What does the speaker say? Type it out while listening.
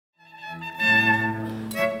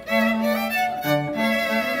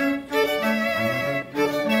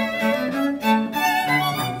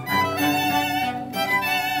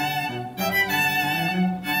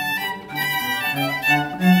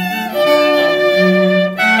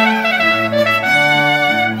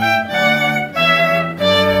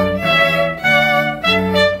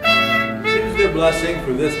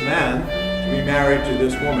this man to be married to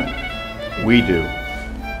this woman? We do.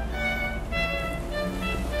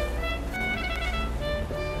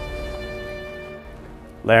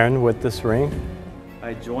 Laren, with this ring,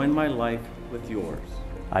 I join my life with yours.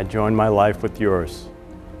 I join my life with yours.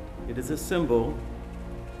 It is a symbol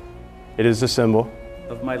It is a symbol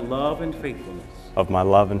of my love and faithfulness. of my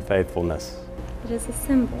love and faithfulness. It is a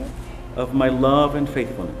symbol Of my love and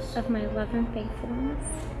faithfulness. of my love and faithfulness,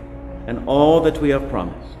 And all that we have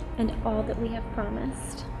promised. and all that we have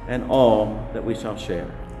promised, And all that we shall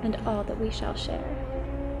share. and all that we shall share.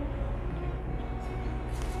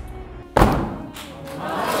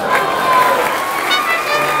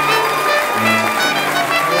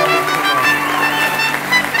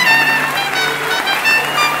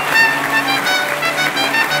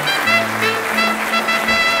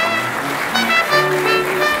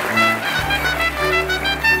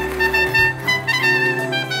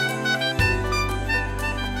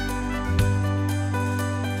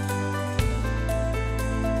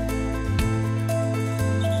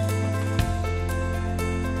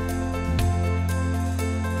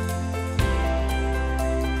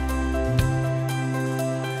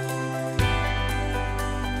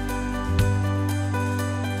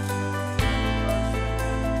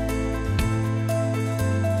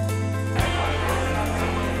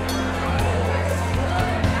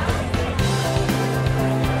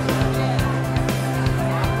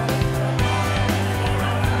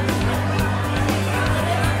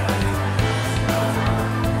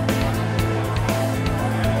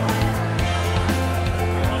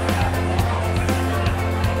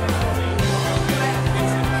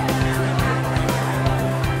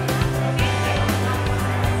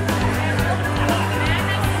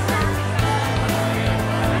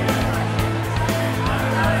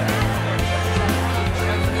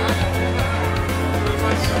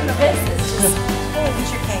 This is just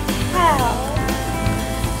intricate. Wow.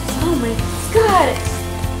 Oh my God.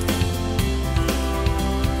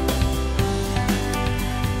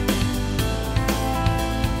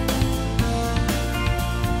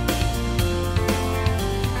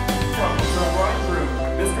 Welcome to our bridegroom,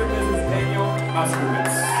 Mr. and Mrs.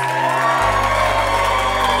 Brown-Moscowitz.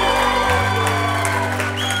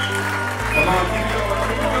 Come on, keep it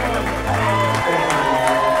going.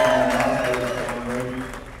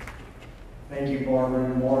 Thank you, Barbara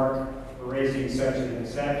and Mark, for raising such an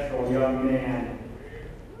exceptional young man.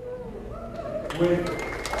 With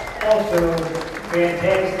also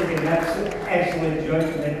fantastic and excellent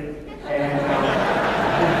judgment and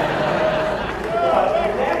what,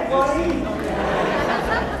 is that funny?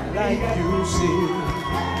 Like you see.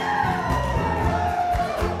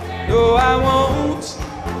 No, I won't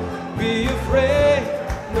be afraid.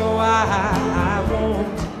 No, I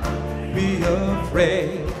won't be afraid.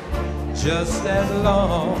 Just as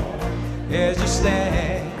long as you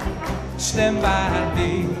stand by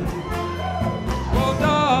me. Oh,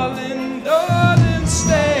 darling, darling,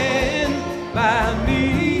 stand by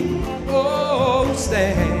me. Oh,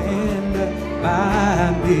 stand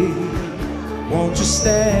by me. Won't you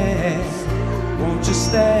stand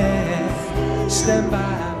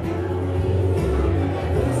by me.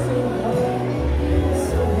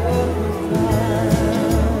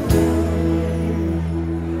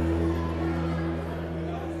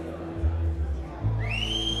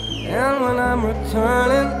 And when I'm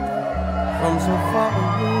returning from so far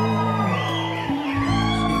away,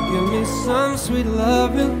 she give me some sweet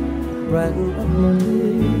loving, brighten up my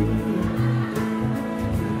day.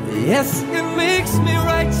 Yes, it makes me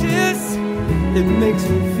righteous, it makes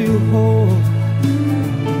me feel whole,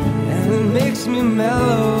 and it makes me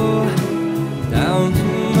mellow down to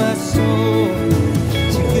my soul.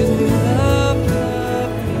 She gives me love,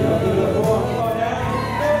 love, love.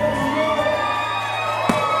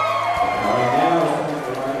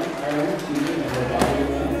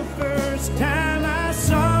 The first time I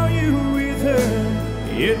saw you with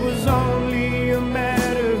her, it was only a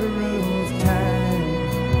matter of time.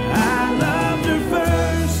 I loved her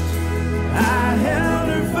first, I held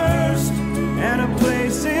her first, and a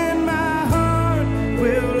place in my heart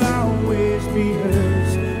will always be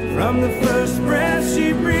hers. From the first breath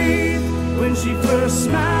she breathed, when she first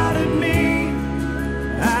smiled at me,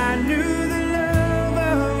 I knew the love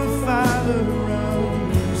of a father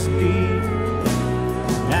runs deep.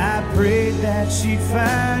 I prayed that she'd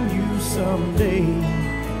find you someday,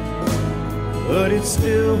 but it's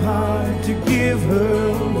still hard to give her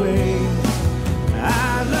away.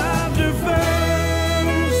 I loved her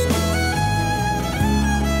first.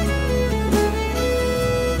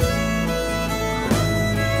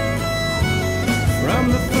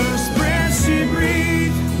 From the first breath she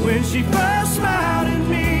breathed, when she first smiled at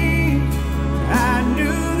me,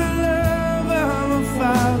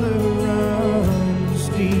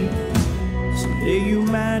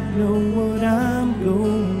 know what I'm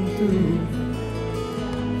going through.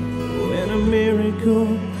 When a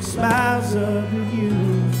miracle smiles up at you,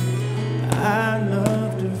 I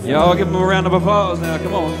love to. Y'all give them a round of applause now.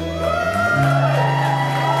 Come on.